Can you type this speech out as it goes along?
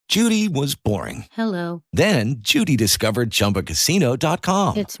Judy was boring. Hello. Then Judy discovered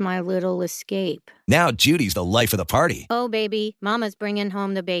ChumbaCasino.com. It's my little escape. Now Judy's the life of the party. Oh, baby, mama's bringing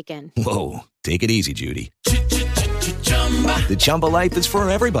home the bacon. Whoa, take it easy, Judy. The Chumba life is for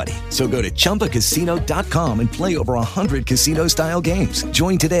everybody. So go to ChumbaCasino.com and play over 100 casino-style games.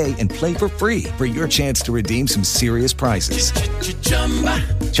 Join today and play for free for your chance to redeem some serious prizes.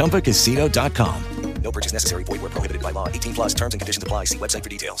 ChumbaCasino.com. No purchase necessary. Void where prohibited by law. 18 plus terms and conditions apply. See website for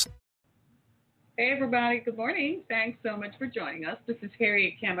details. Hey, everybody. Good morning. Thanks so much for joining us. This is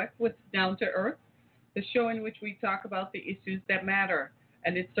Harriet Kamek with Down to Earth, the show in which we talk about the issues that matter.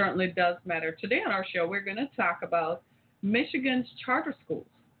 And it certainly does matter. Today on our show, we're going to talk about Michigan's charter schools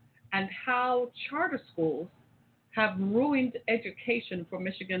and how charter schools have ruined education for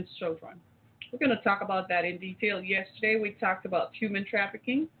Michigan's children. We're going to talk about that in detail. Yesterday, we talked about human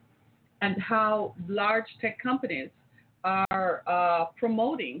trafficking and how large tech companies are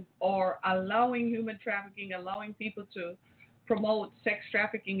promoting or allowing human trafficking, allowing people to promote sex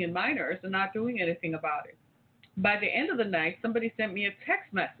trafficking in minors and not doing anything about it. By the end of the night, somebody sent me a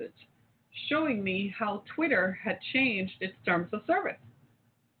text message showing me how Twitter had changed its terms of service.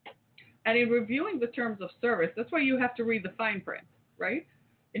 And in reviewing the terms of service, that's why you have to read the fine print, right?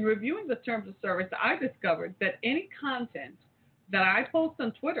 In reviewing the terms of service, I discovered that any content that I post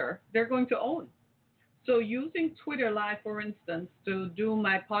on Twitter, they're going to own. So using Twitter Live, for instance, to do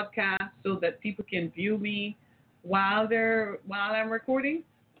my podcast so that people can view me while I'm recording,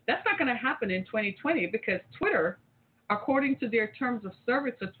 that's not going to happen in 2020 because Twitter, according to their terms of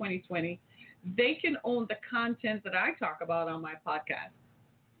service of 2020, they can own the content that I talk about on my podcast.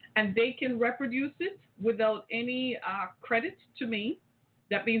 And they can reproduce it without any credit to me.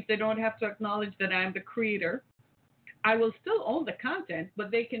 That means they don't have to acknowledge that I'm the creator. I will still own the content, but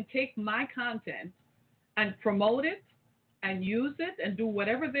they can take my content and promote it and use it and do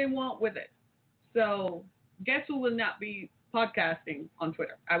whatever they want with it. So guess who will not be podcasting on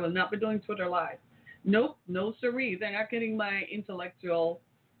Twitter? I will not be doing Twitter Live. Nope, no siree. They're not getting my intellectual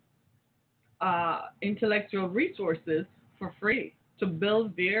resources for free to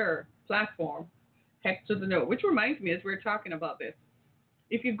build their platform. Heck to the no. Which reminds me, as we're talking about this,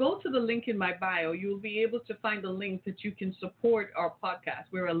 if you go to the link in my bio, you'll be able to find a link that you can support our podcast.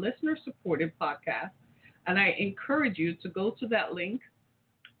 We're a listener-supported podcast, and I encourage you to go to that link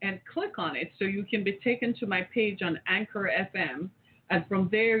and click on it so you can be taken to my page on Anchor FM, and from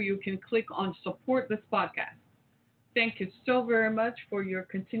there you can click on Support This Podcast. Thank you so very much for your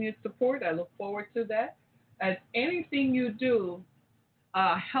continued support. I look forward to that, as anything you do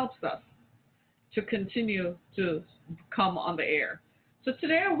helps us to continue to come on the air. So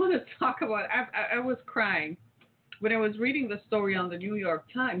today I want to talk about, I was crying when I was reading the story on the New York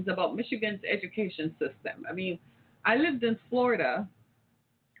Times about Michigan's education system. I mean, I lived in Florida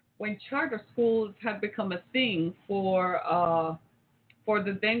when charter schools had become a thing for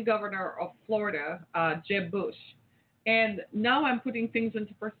the then governor of Florida, Jeb Bush. And now I'm putting things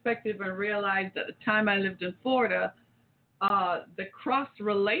into perspective and realized at the time I lived in Florida, the cross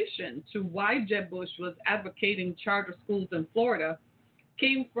relation to why Jeb Bush was advocating charter schools in Florida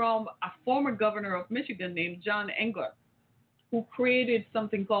came from a former governor of Michigan named John Engler, who created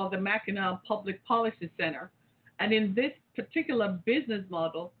something called the Mackinac Public Policy Center. And in this particular business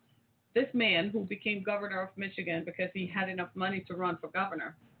model, this man who became governor of Michigan because he had enough money to run for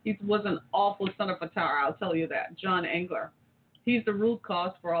governor, he was an awful son of a tar, I'll tell you that, John Engler. He's the root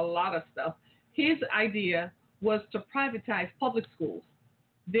cause for a lot of stuff. His idea was to privatize public schools,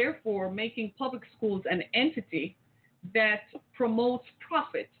 therefore making public schools an entity that promotes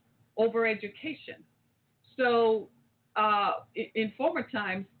profit over education. So in former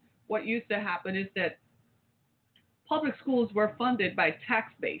times, what used to happen is that public schools were funded by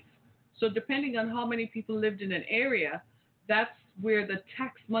tax base. So depending on how many people lived in an area, that's where the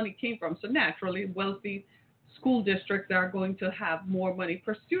tax money came from. So naturally, wealthy school districts are going to have more money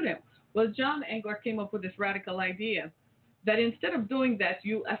per student. Well, John Engler came up with this radical idea that instead of doing that,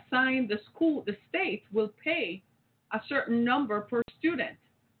 you assign the state will pay a certain number per student.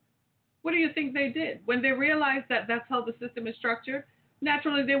 What do you think they did? When they realized that that's how the system is structured,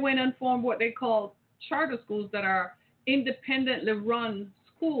 naturally they went and formed what they call charter schools that are independently run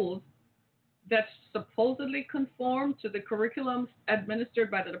schools that supposedly conform to the curriculums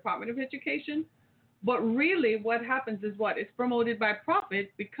administered by the Department of Education. But really what happens is what? It's promoted by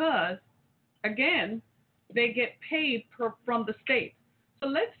profit because, again, they get paid from the state. So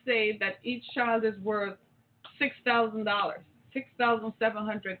let's say that each child is worth $6,000,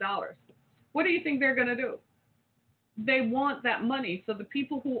 $6,700. What do you think they're going to do? They want that money. So the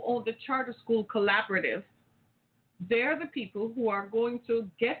people who own the charter school collaborative, They're the people who are going to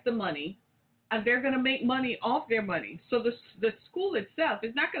get the money, and they're going to make money off their money. So the school itself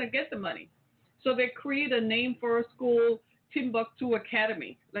is not going to get the money. So they create a name for a school, Timbuktu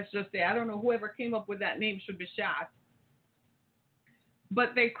Academy. Let's just say, I don't know, whoever came up with that name should be shot.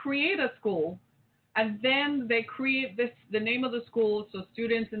 But they create a school, and then they create the name of the school, so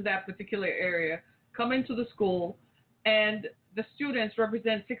students in that particular area come into the school, and the students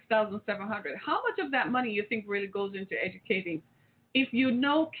represent 6,700. How much of that money you think really goes into educating? If you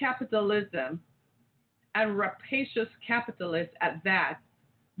know capitalism and rapacious capitalists at that,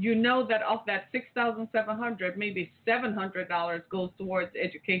 you know that of that 6,700, maybe $700 goes towards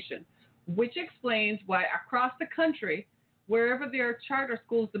education, which explains why across the country, wherever there are charter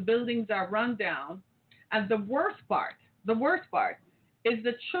schools, the buildings are run down. And the worst part is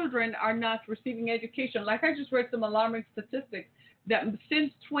the children are not receiving education. Like I just read some alarming statistics that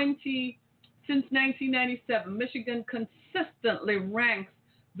since 1997, Michigan consistently ranks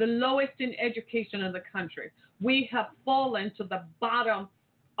the lowest in education in the country. We have fallen to the bottom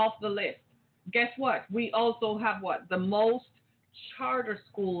of the list. Guess what? We also have what? The most charter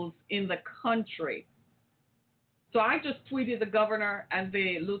schools in the country. So I just tweeted the governor and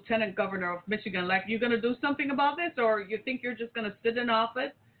the lieutenant governor of Michigan, like, you going to do something about this, or you think you're just going to sit in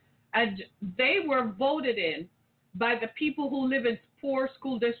office? And they were voted in by the people who live in poor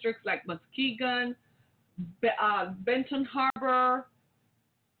school districts like Muskegon, Benton Harbor,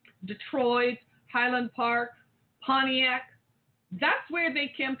 Detroit, Highland Park, Pontiac. That's where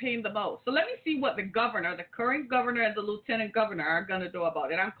they campaign the most. So let me see what the governor, the current governor and the lieutenant governor are going to do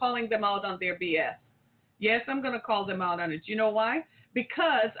about it. I'm calling them out on their BS. Yes, I'm going to call them out on it. You know why?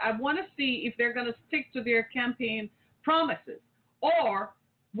 Because I want to see if they're going to stick to their campaign promises. Or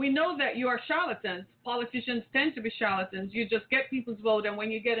we know that you are charlatans. Politicians tend to be charlatans. You just get people's vote, and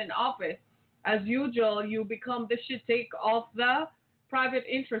when you get in office, as usual, you become the shit take of the private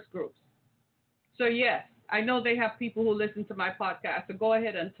interest groups. So yes, I know they have people who listen to my podcast, so go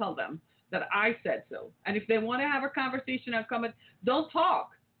ahead and tell them that I said so. And if they want to have a conversation and comment, don't talk.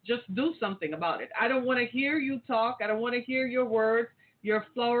 Just do something about it. I don't want to hear you talk. I don't want to hear your words, your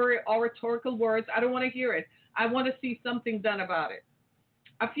flowery oratorical words. I don't want to hear it. I want to see something done about it.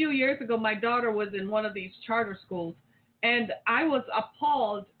 A few years ago, my daughter was in one of these charter schools, and I was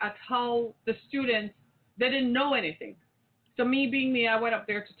appalled at how the students, they didn't know anything. So me being me, I went up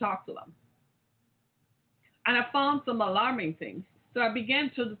there to talk to them. And I found some alarming things. So I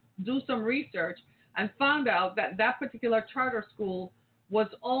began to do some research and found out that that particular charter school was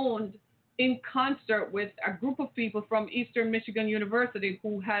owned in concert with a group of people from Eastern Michigan University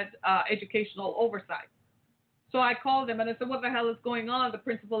who had educational oversight. So I called them and I said, what the hell is going on? The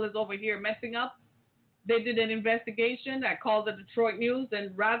principal is over here messing up. They did an investigation. I called the Detroit News,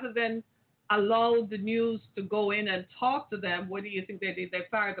 and rather than allow the news to go in and talk to them, what do you think they did? They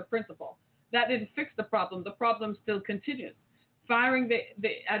fired the principal. That didn't fix the problem. The problem still continues. Firing the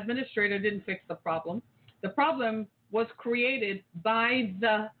administrator didn't fix the problem. The problem was created by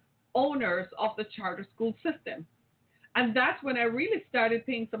the owners of the charter school system. And that's when I really started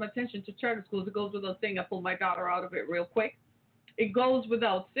paying some attention to charter schools. It goes without saying. I pulled my daughter out of it real quick. It goes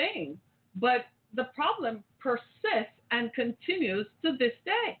without saying. But the problem persists and continues to this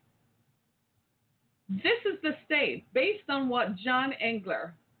day. This is the state, based on what John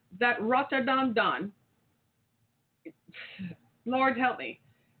Engler, that Rotterdam Don, Lord help me,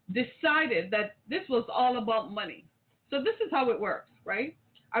 decided that this was all about money. So this is how it works, right?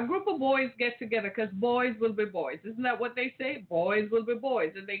 A group of boys get together because boys will be boys. Isn't that what they say? Boys will be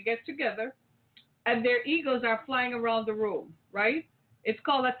boys. And they get together and their egos are flying around the room, right? It's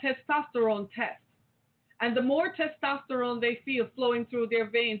called a testosterone test. And the more testosterone they feel flowing through their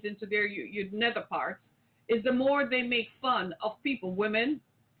veins into their nether parts, is the more they make fun of people, women,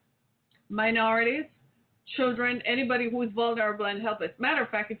 minorities, children, anybody who is vulnerable and helpless. Matter of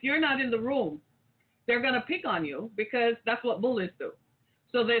fact, if you're not in the room, they're going to pick on you because that's what bullies do.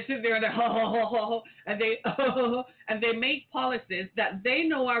 So they sit there and and they make policies that they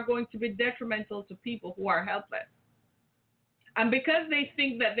know are going to be detrimental to people who are helpless. And because they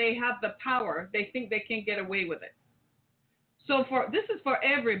think that they have the power, they think they can get away with it. So this is for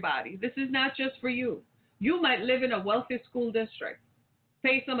everybody. This is not just for you. You might live in a wealthy school district.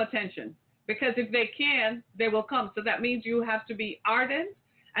 Pay some attention, because if they can, they will come. So that means you have to be ardent,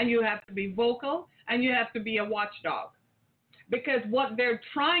 and you have to be vocal, and you have to be a watchdog. Because what they're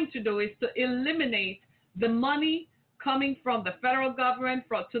trying to do is to eliminate the money coming from the federal government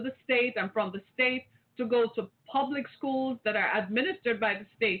to the state, and from the state to go to public schools that are administered by the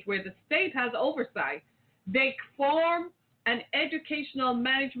state, where the state has oversight. They form an educational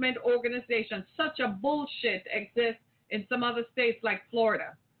management organization. Such a bullshit exists in some other states like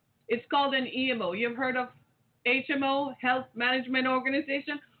Florida. It's called an EMO. You've heard of HMO, Health Management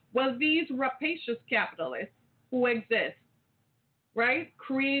Organization? Well, these rapacious capitalists who exist, right,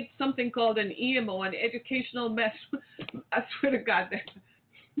 create something called an EMO, an educational management. I swear to God,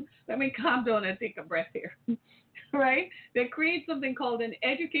 let me calm down and take a breath here. Right? They create something called an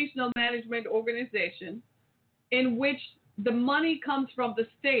educational management organization in which the money comes from the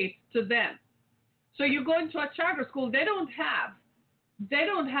state to them. So you go into a charter school, they don't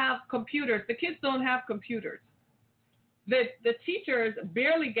have computers. The kids don't have computers. The teachers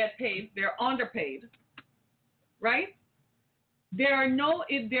barely get paid. They're underpaid. Right? There are no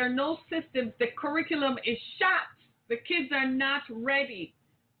systems. The curriculum is shot. The kids are not ready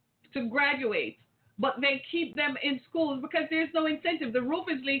to graduate, but they keep them in schools because there's no incentive. The roof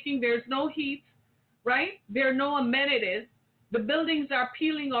is leaking. There's no heat, right? There are no amenities. The buildings are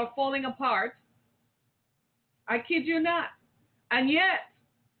peeling or falling apart. I kid you not. And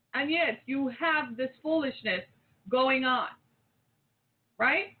yet you have this foolishness going on,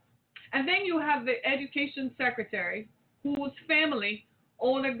 right? And then you have the education secretary whose family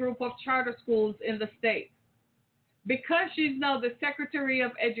own a group of charter schools in the state. Because she's now the Secretary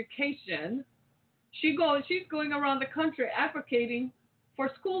of Education, she's going around the country advocating for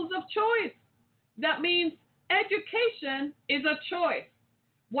schools of choice. That means education is a choice.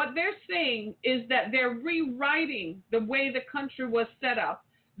 What they're saying is that they're rewriting the way the country was set up,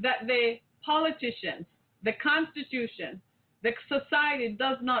 that the politicians, the Constitution, the society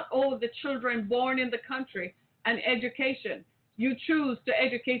does not owe the children born in the country an education. You choose to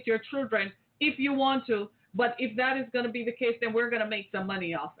educate your children if you want to, but if that is going to be the case, then we're going to make some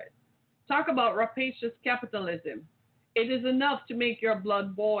money off it. Talk about rapacious capitalism. It is enough to make your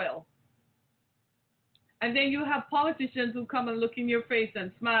blood boil. And then you have politicians who come and look in your face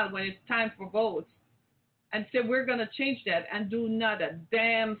and smile when it's time for votes and say, we're going to change that, and do not a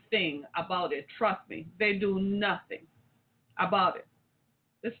damn thing about it. Trust me, they do nothing about it.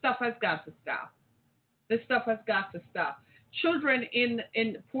 This stuff has got to stop. This stuff has got to stop. Children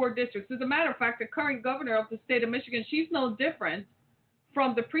in poor districts. As a matter of fact, the current governor of the state of Michigan, she's no different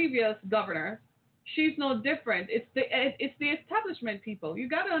from the previous governor. She's no different. It's the establishment people. You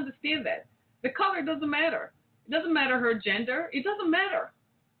got to understand that. The color doesn't matter. It doesn't matter her gender. It doesn't matter.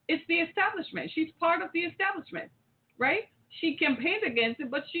 It's the establishment. She's part of the establishment, right? She campaigned against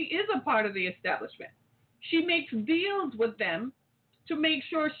it, but she is a part of the establishment. She makes deals with them to make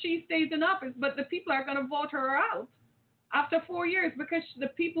sure she stays in office, but the people are going to vote her out after 4 years because the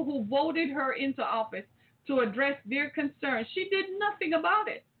people who voted her into office to address their concerns, she did nothing about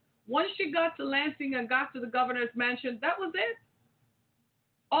it. Once she got to Lansing and got to the governor's mansion, that was it.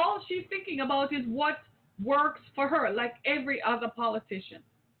 All she's thinking about is what works for her, like every other politician.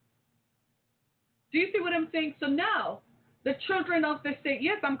 Do you see what I'm saying? So now, the children of the state,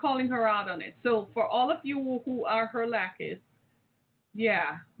 yes, I'm calling her out on it. So for all of you who are her lackeys,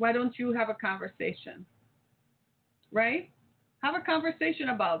 yeah, why don't you have a conversation? Right? Have a conversation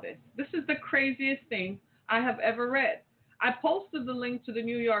about this. This is the craziest thing I have ever read. I posted the link to the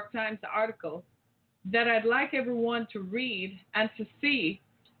New York Times article that I'd like everyone to read and to see,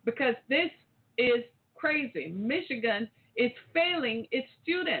 because this is crazy. Michigan is failing its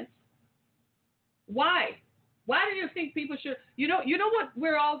students. Why? Why do you think people should? You know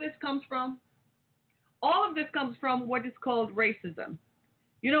where all this comes from? All of this comes from what is called racism.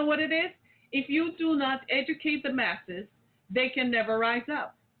 You know what it is? If you do not educate the masses, they can never rise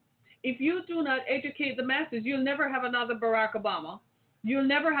up. If you do not educate the masses, you'll never have another Barack Obama. You'll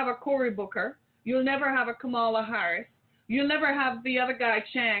never have a Cory Booker. You'll never have a Kamala Harris. You'll never have the other guy,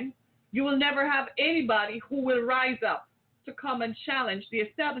 Chang. You will never have anybody who will rise up to come and challenge the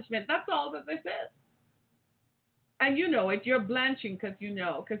establishment. That's all that this is. And you know it. You're blanching because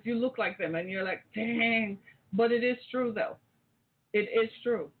you look like them, and you're like, dang. But it is true, though. It is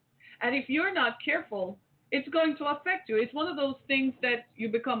true. And if you're not careful, it's going to affect you. It's one of those things that you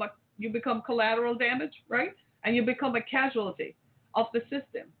become collateral damage, right? And you become a casualty of the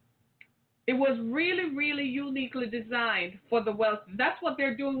system. It was really, really uniquely designed for the wealthy. That's what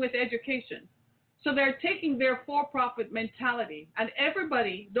they're doing with education. So they're taking their for-profit mentality. And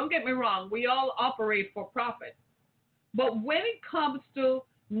everybody, don't get me wrong, we all operate for profit. But when it comes to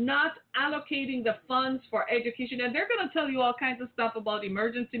not allocating the funds for education, and they're going to tell you all kinds of stuff about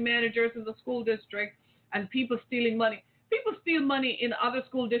emergency managers in the school district and people stealing money. People steal money in other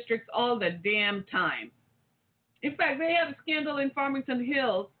school districts all the damn time. In fact, they had a scandal in Farmington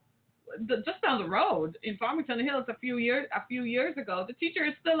Hills, just down the road in Farmington Hills a few years ago. The teacher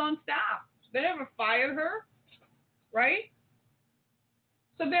is still on staff. They never fired her. right?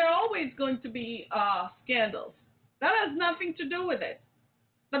 So there are always going to be scandals. That has nothing to do with it.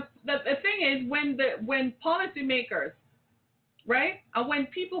 The thing is, when policymakers, right, and when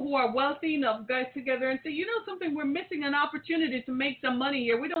people who are wealthy enough get together and say, you know something, we're missing an opportunity to make some money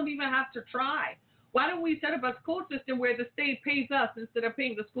here. We don't even have to try. Why don't we set up a school system where the state pays us instead of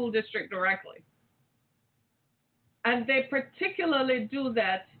paying the school district directly? And they particularly do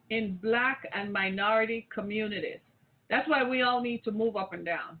that in black and minority communities. That's why we all need to move up and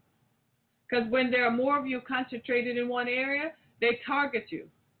down. Because when there are more of you concentrated in one area, they target you.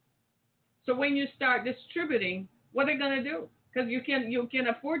 So when you start distributing, what are they going to do? Because you can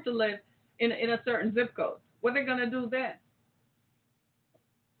afford to live in a certain zip code. What are they going to do then?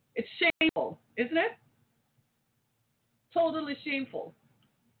 It's shameful, isn't it? Totally shameful.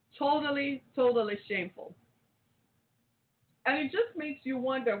 Totally, totally shameful. And it just makes you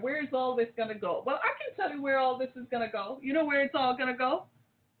wonder, where is all this going to go? Well, I can tell you where all this is going to go. You know where it's all going to go?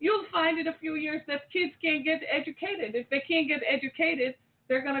 You'll find in a few years that kids can't get educated. If they can't get educated,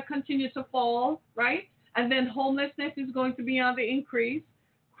 they're going to continue to fall, right? And then homelessness is going to be on the increase.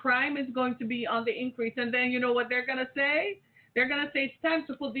 Crime is going to be on the increase. And then you know what they're going to say? They're going to say it's time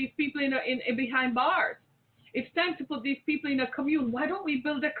to put these people in behind bars. It's time to put these people in a commune. Why don't we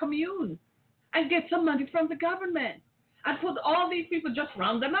build a commune and get some money from the government and put all these people, just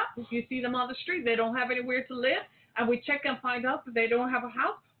round them up? If you see them on the street, they don't have anywhere to live, and we check and find out that they don't have a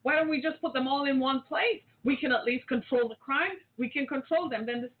house. Why don't we just put them all in one place? We can at least control the crime. We can control them.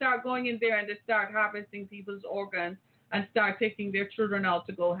 Then they start going in there and they start harvesting people's organs and start taking their children out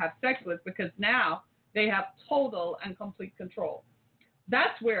to go have sex with, because now they have total and complete control.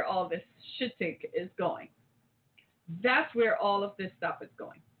 That's where all this shittig is going. That's where all of this stuff is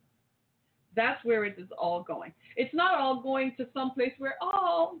going. That's where it is all going. It's not all going to some place where,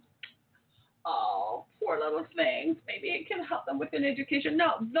 oh, poor little things. Maybe it can help them with an education.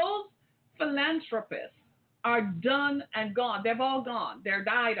 No, those philanthropists are done and gone. They've all gone. They're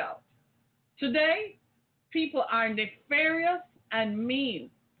died out. Today, people are nefarious and mean.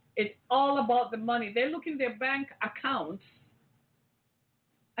 It's all about the money. They look in their bank accounts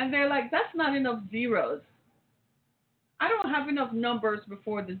and they're like, that's not enough zeros. I don't have enough numbers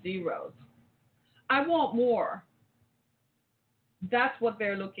before the zeros. I want more. That's what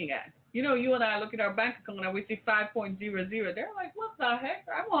they're looking at. You know, you and I look at our bank account and we see 5.00. They're like, what the heck?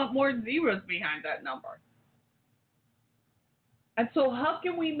 I want more zeros behind that number. And so how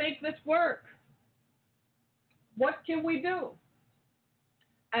can we make this work? What can we do?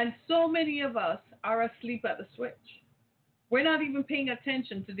 And so many of us are asleep at the switch. We're not even paying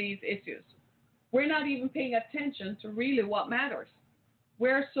attention to these issues. We're not even paying attention to really what matters.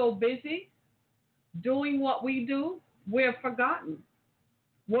 We're so busy doing what we do, we've forgotten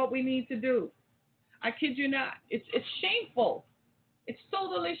what we need to do. I kid you not. It's shameful. It's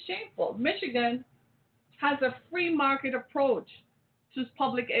totally shameful. Michigan has a free market approach to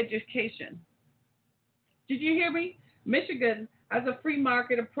public education. Did you hear me? Michigan has a free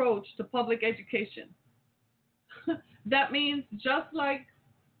market approach to public education. That means just like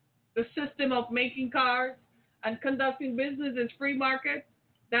the system of making cars and conducting business is free market,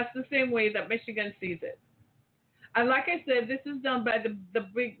 that's the same way that Michigan sees it. And like I said, this is done by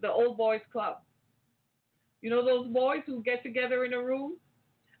the old boys club. You know those boys who get together in a room?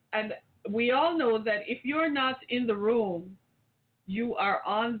 And we all know that if you're not in the room, you are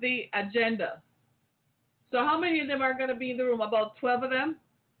on the agenda. So how many of them are going to be in the room? About 12 of them?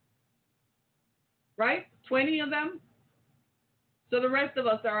 Right? 20 of them? So the rest of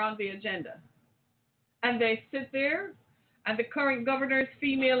us are on the agenda. And they sit there, and the current governor is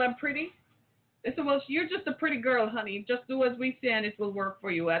female and pretty. They said, well, you're just a pretty girl, honey. Just do as we say and it will work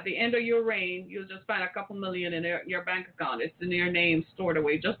for you. At the end of your reign, you'll just find a couple million in your bank account. It's in your name stored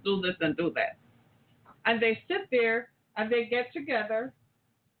away. Just do this and do that. And they sit there and they get together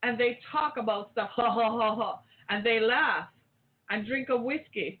and they talk about stuff, ha, ha, ha, ha. And they laugh and drink a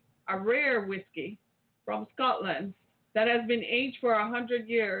whiskey, a rare whiskey from Scotland that has been aged for 100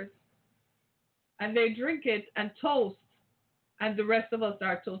 years. And they drink it and toast. And the rest of us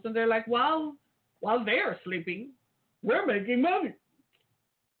are toast. And they're like, well, while they're sleeping, we're making money.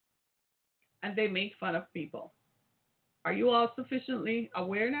 And they make fun of people. Are you all sufficiently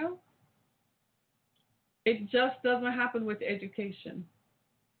aware now? It just doesn't happen with education.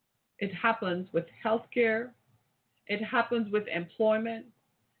 It happens with healthcare. It happens with employment.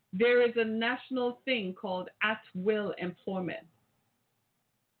 There is a national thing called at-will employment.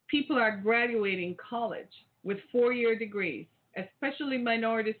 People are graduating college with 4-year degrees, especially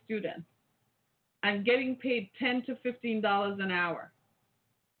minority students, and getting paid $10 to $15 an hour.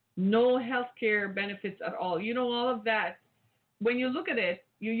 no health care benefits at all. All of that. When you look at it,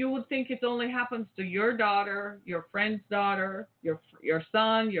 you would think it only happens to your daughter, your friend's daughter, your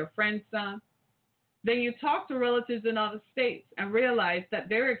son, your friend's son. Then you talk to relatives in other states and realize that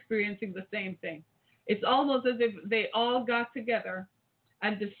they're experiencing the same thing. It's almost as if they all got together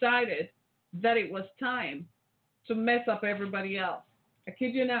and decided that it was time to mess up everybody else. I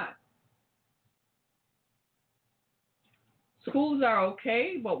kid you not. Schools are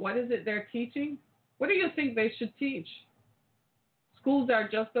okay, but what is it they're teaching? What do you think they should teach? Schools are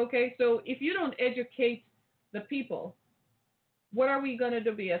just okay. So if you don't educate the people, what are we going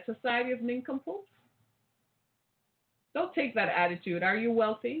to be? A society of nincompoops? Don't take that attitude. Are you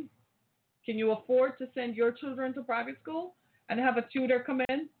wealthy? Can you afford to send your children to private school and have a tutor come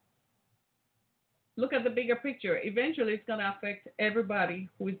in? Look at the bigger picture. Eventually, it's going to affect everybody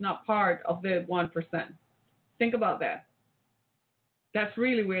who is not part of the 1%. Think about that. That's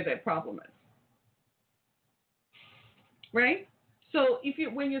really where that problem is. Right? So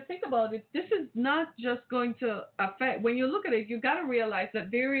when you think about it, this is not just going to affect, when you look at it, you got to realize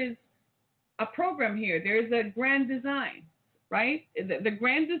that there is a program here. There is a grand design, right? The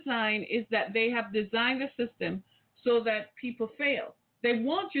grand design is that they have designed a system so that people fail. They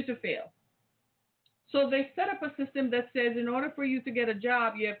want you to fail. So they set up a system that says in order for you to get a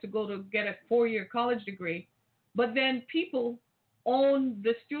job, you have to go to get a 4-year college degree. But then people own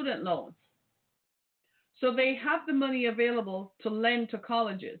the student loans. So they have the money available to lend to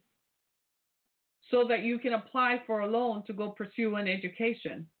colleges so that you can apply for a loan to go pursue an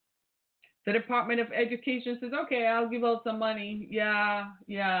education. The Department of Education says, okay, I'll give out some money. Yeah.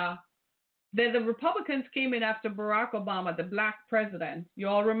 Then the Republicans came in after Barack Obama, the black president. You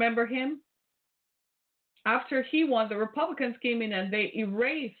all remember him? After he won, the Republicans came in and they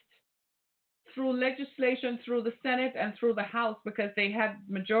erased through legislation, through the Senate and through the House, because they had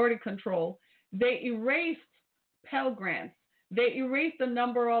majority control. They erased Pell Grants. They erased a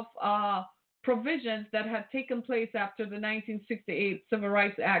number of provisions that had taken place after the 1968 Civil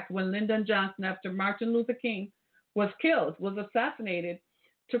Rights Act, when Lyndon Johnson, after Martin Luther King was killed, was assassinated,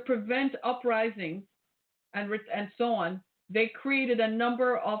 to prevent uprisings and so on. They created a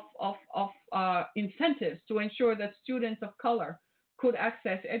number of incentives to ensure that students of color could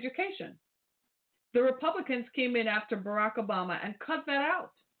access education. The Republicans came in after Barack Obama and cut that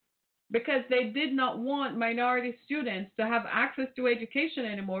out, because they did not want minority students to have access to education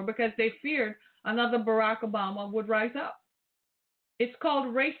anymore, because they feared another Barack Obama would rise up. It's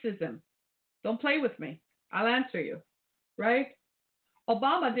called racism. Don't play with me. I'll answer you, right?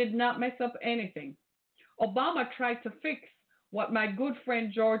 Obama did not mess up anything. Obama tried to fix what my good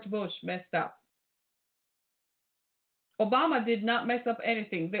friend George Bush messed up. Obama did not mess up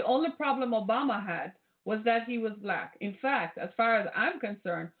anything. The only problem Obama had was that he was black. In fact, as far as I'm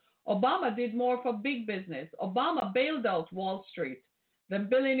concerned, Obama did more for big business. Obama bailed out Wall Street. The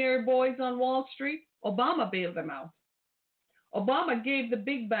billionaire boys on Wall Street, Obama bailed them out. Obama gave the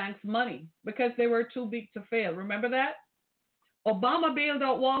big banks money because they were too big to fail. Remember that? Obama bailed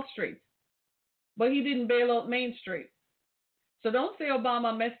out Wall Street, but he didn't bail out Main Street. So don't say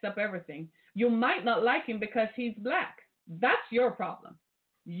Obama messed up everything. You might not like him because he's black. That's your problem.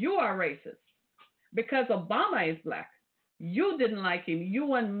 You are racist because Obama is black. You didn't like him.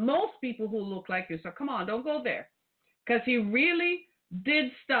 You and most people who look like you. So come on, don't go there. Because he really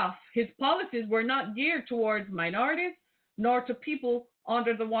did stuff. His policies were not geared towards minorities nor to people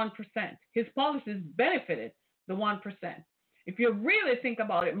under the 1%. His policies benefited the 1%. If you really think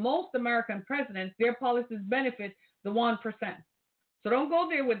about it, most American presidents, their policies benefit the 1%. So don't go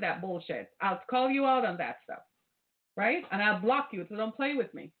there with that bullshit. I'll call you out on that stuff, right? And I'll block you, so don't play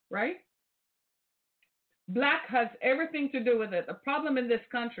with me, right? Black has everything to do with it. The problem in this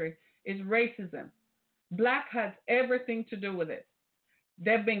country is racism. Black has everything to do with it.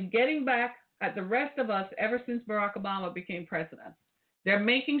 They've been getting back at the rest of us ever since Barack Obama became president. They're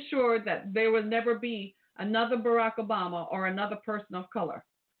making sure that there will never be another Barack Obama or another person of color.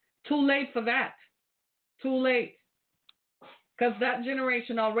 Too late for that. Too late. Because that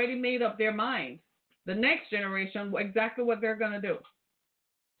generation already made up their mind. The next generation, exactly what they're going to do.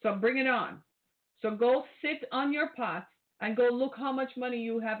 So bring it on. So go sit on your pot and go look how much money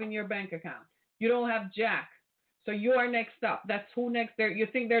you have in your bank account. You don't have jack. So you are next up. That's who next there. You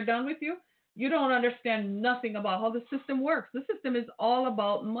think they're done with you? You don't understand nothing about how the system works. The system is all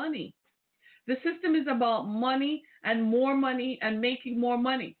about money. The system is about money and making more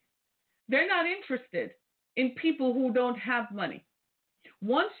money. They're not interested in people who don't have money.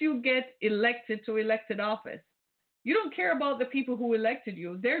 Once you get elected to elected office, you don't care about the people who elected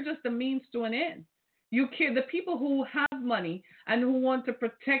you. They're just a means to an end. You care the people who have money and who want to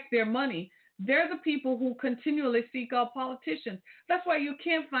protect their money. They're the people who continually seek out politicians. That's why you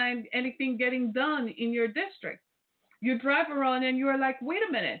can't find anything getting done in your district. You drive around and you're like, wait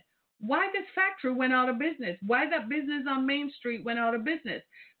a minute, why this factory went out of business? Why that business on Main Street went out of business?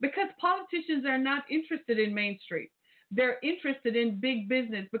 Because politicians are not interested in Main Street. They're interested in big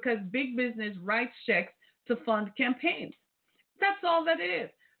business because big business writes checks to fund campaigns. That's all that it is.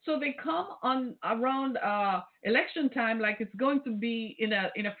 So they come on around election time like it's going to be in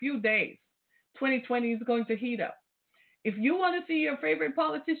a few days. 2020 is going to heat up. If you want to see your favorite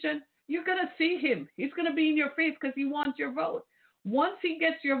politician, you're going to see him. He's going to be in your face because he wants your vote. Once he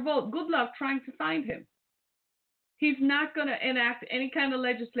gets your vote, good luck trying to find him. He's not going to enact any kind of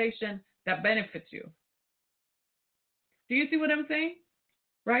legislation that benefits you. Do you see what I'm saying?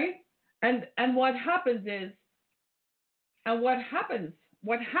 Right? And what happens is, what happens,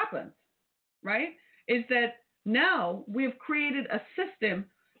 right, is that now we've created a system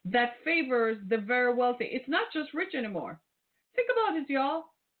that favors the very wealthy. It's not just rich anymore. Think about it, y'all.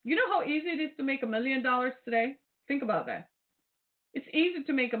 You know how easy it is to make $1 million today? Think about that. It's easy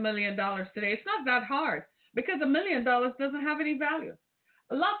to make $1 million today. It's not that hard because $1 million doesn't have any value.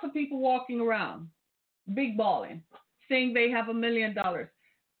 Lots of people walking around, big balling, saying they have $1 million.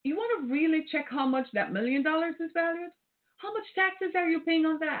 You want to really check how much that $1 million is valued? How much taxes are you paying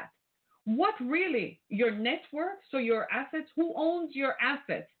on that? What really? Your net worth? So your assets? Who owns your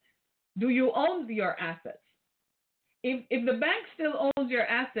assets? Do you own your assets? If the bank still owns your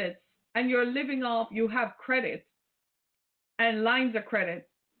assets and you're living off, you have credit and lines of credit,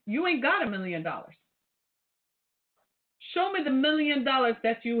 you ain't got $1 million. Show me the $1 million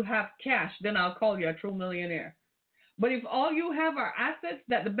that you have cash, then I'll call you a true millionaire. But if all you have are assets,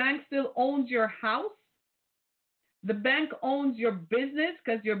 that the bank still owns your house, the bank owns your business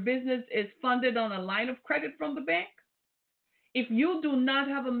because your business is funded on a line of credit from the bank. If you do not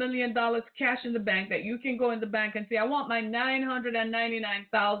have $1 million cash in the bank that you can go in the bank and say, I want my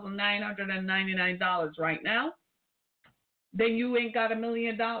 $999,999 right now, then you ain't got $1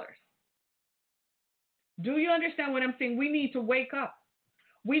 million. Do you understand what I'm saying? We need to wake up.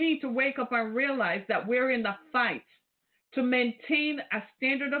 We need to wake up and realize that we're in the fight to maintain a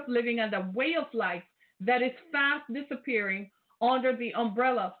standard of living and a way of life that is fast disappearing under the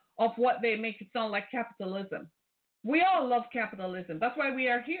umbrella of what they make it sound like capitalism. We all love capitalism. That's why we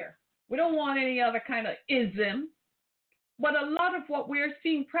are here. We don't want any other kind of ism. But a lot of what we're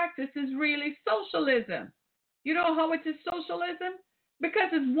seeing practiced is really socialism. You know how it is socialism?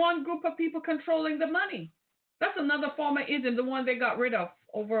 Because it's one group of people controlling the money. That's another form of ism, the one they got rid of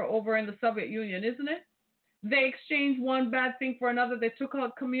over in the Soviet Union, isn't it? They exchanged one bad thing for another. They took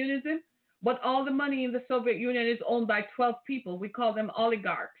out communism. But all the money in the Soviet Union is owned by 12 people. We call them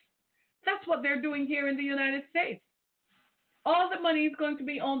oligarchs. That's what they're doing here in the United States. All the money is going to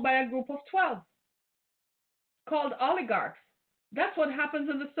be owned by a group of 12 called oligarchs. That's what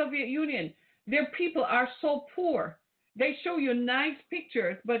happens in the Soviet Union. Their people are so poor. They show you nice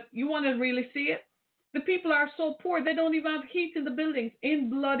pictures, but you want to really see it? The people are so poor, they don't even have heat in the buildings. In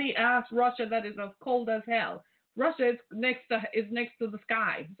bloody ass Russia, that is as cold as hell. Russia is next to the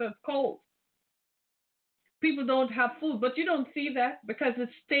sky, so it's cold. People don't have food, but you don't see that because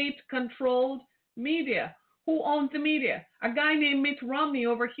it's state-controlled media. Who owns the media? A guy named Mitt Romney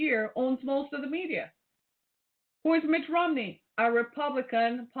over here owns most of the media. Who is Mitt Romney? A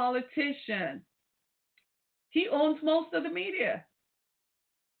Republican politician. He owns most of the media.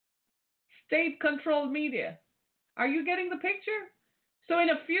 State-controlled media. Are you getting the picture? So in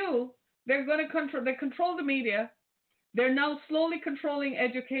a few, they're going to control the media. They're now slowly controlling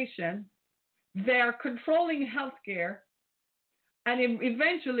education. They're controlling healthcare. And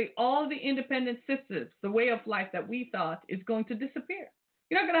eventually, all the independent systems, the way of life that we thought, is going to disappear.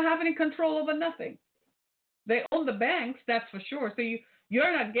 You're not going to have any control over nothing. They own the banks, that's for sure. So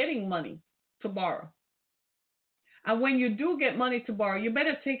you're not getting money to borrow. And when you do get money to borrow, you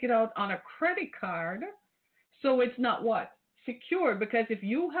better take it out on a credit card so it's not what? Secure. Because if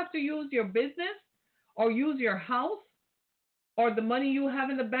you have to use your business or use your house or the money you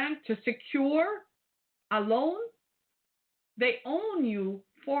have in the bank to secure a loan, they own you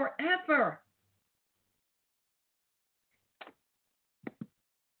forever.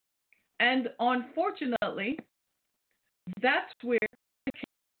 And unfortunately, that's where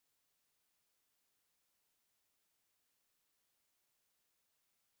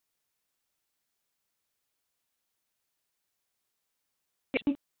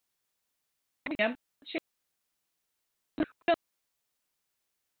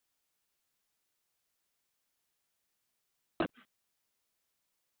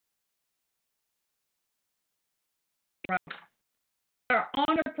Our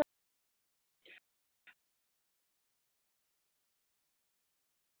honor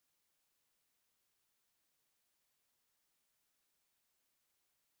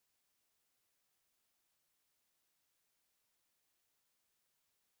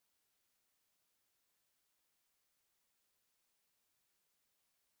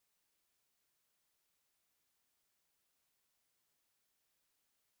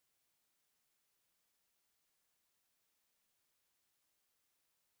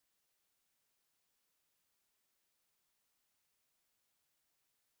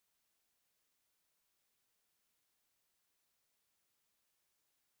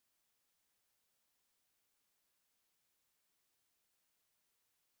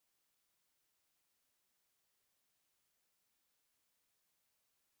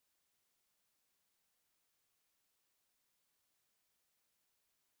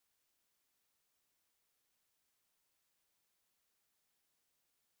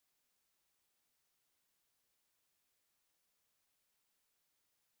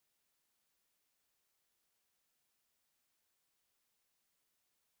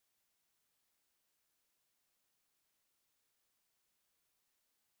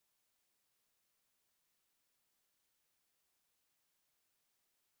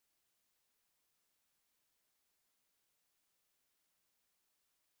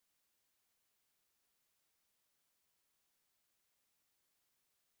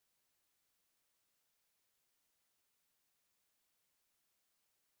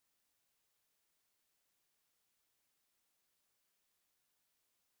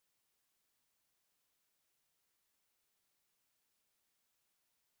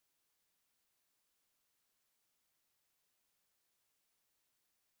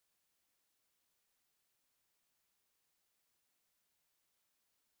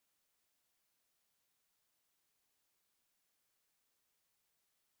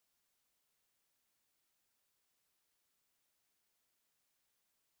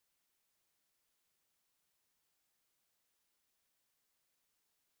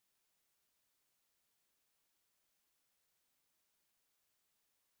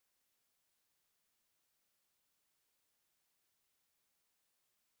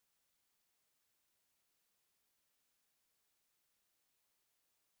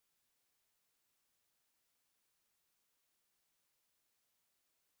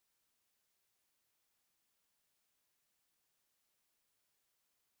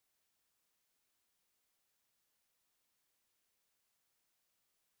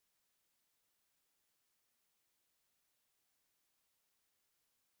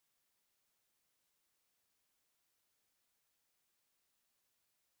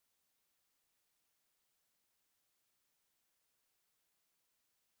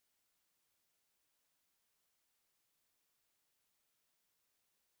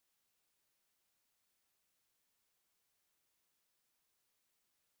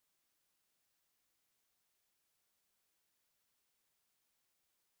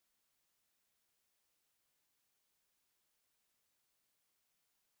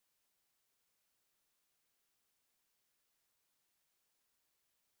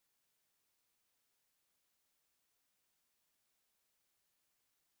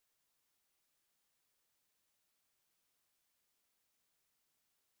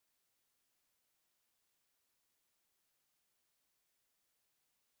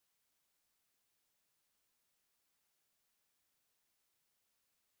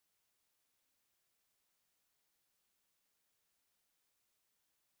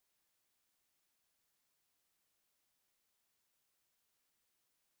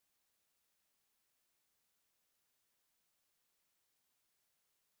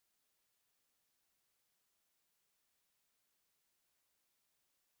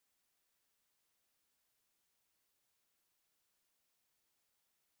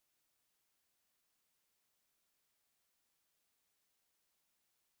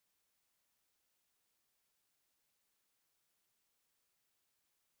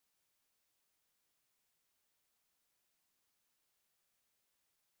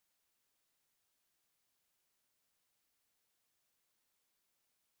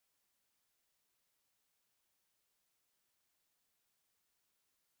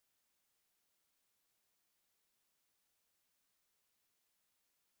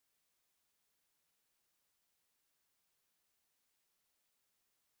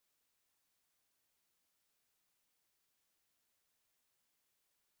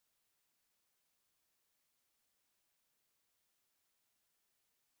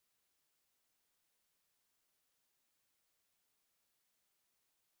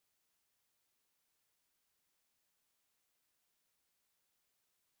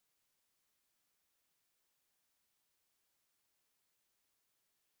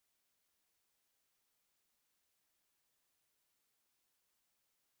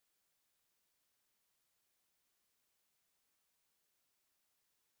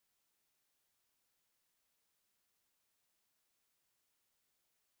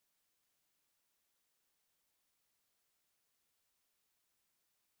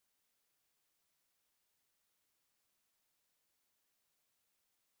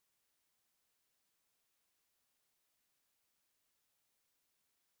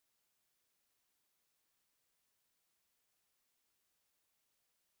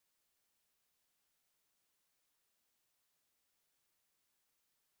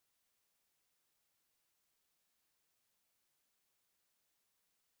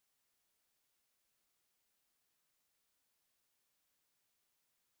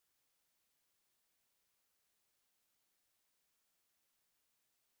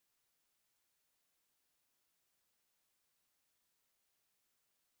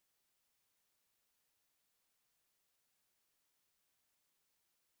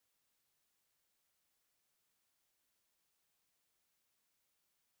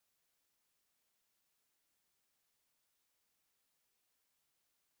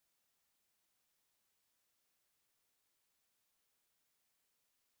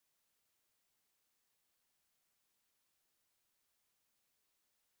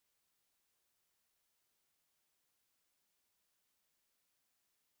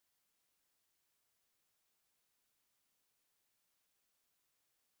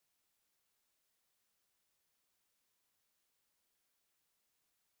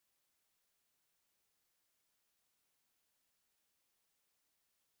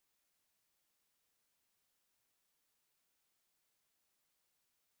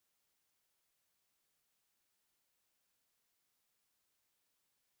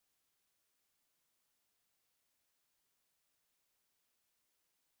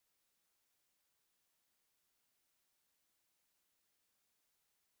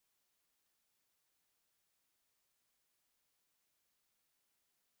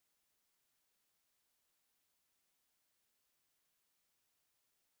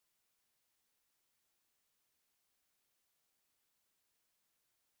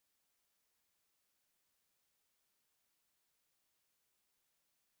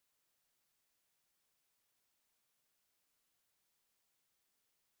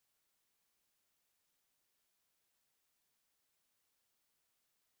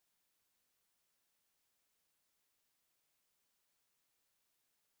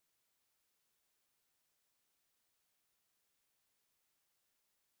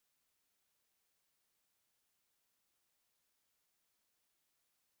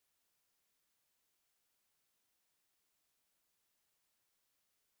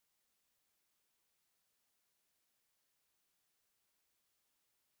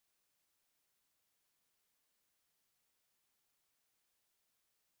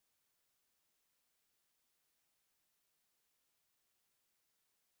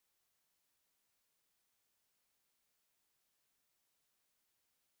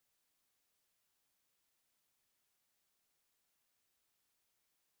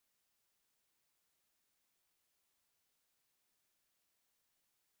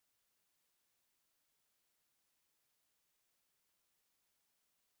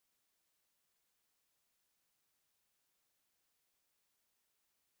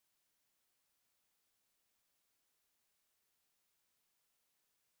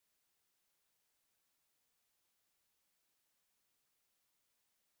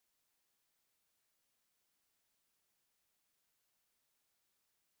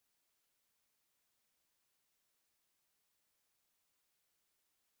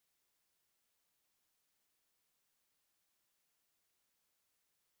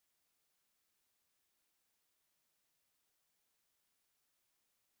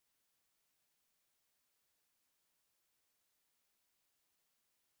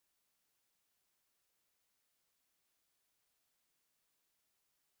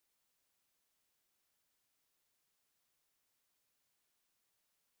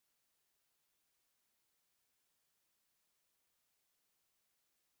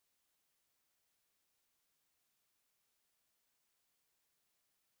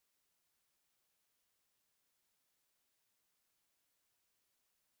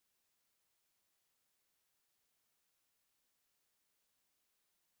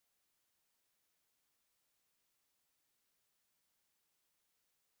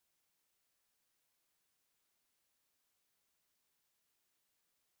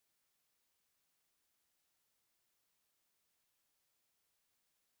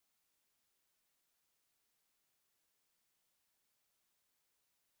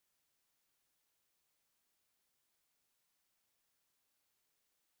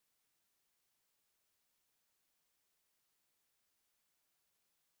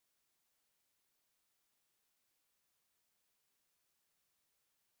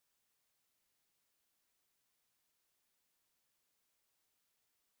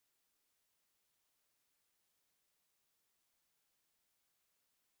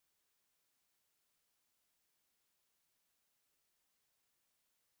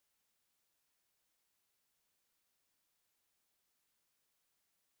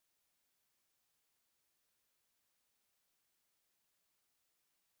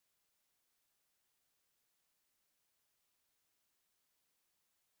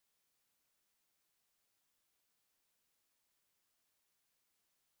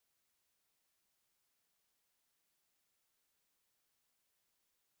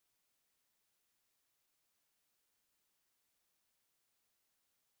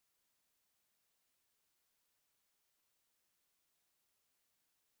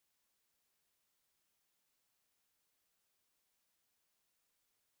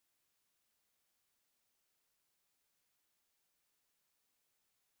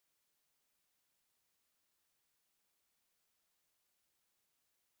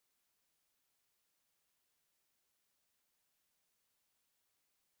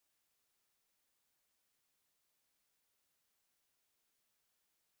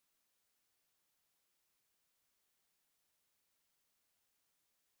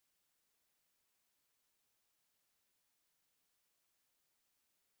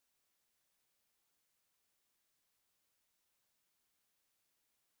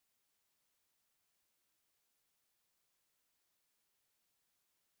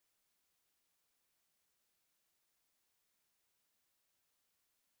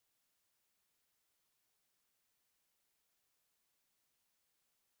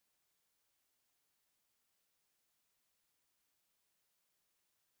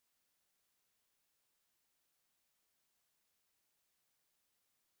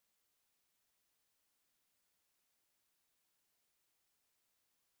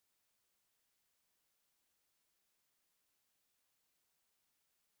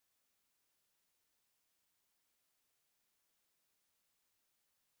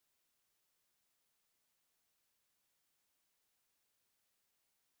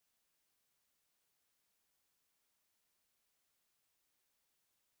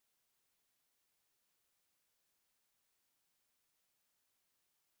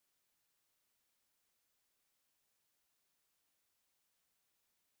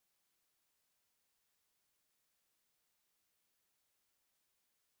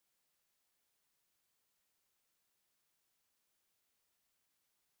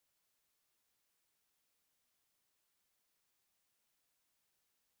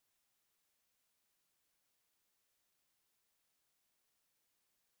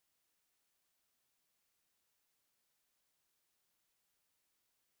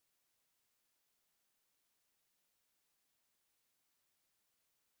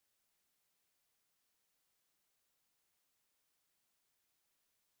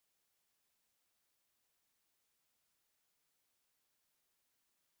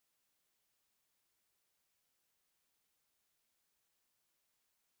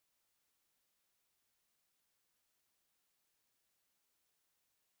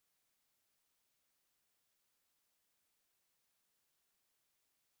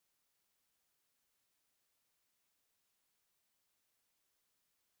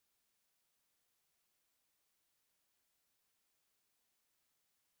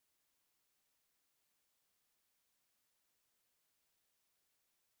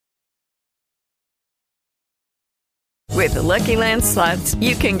With the Lucky Land Slots,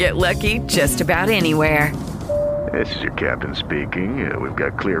 you can get lucky just about anywhere. This is your captain speaking. We've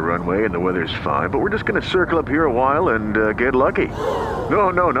got clear runway and the weather's fine, but we're just going to circle up here a while and get lucky.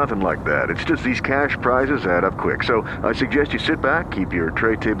 No, nothing like that. It's just these cash prizes add up quick. So I suggest you sit back, keep your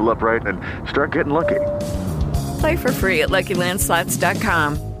tray table upright, and start getting lucky. Play for free at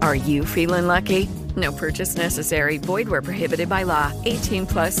LuckyLandSlots.com. Are you feeling lucky? No purchase necessary. Void where prohibited by law.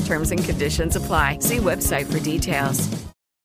 18+ terms and conditions apply. See website for details.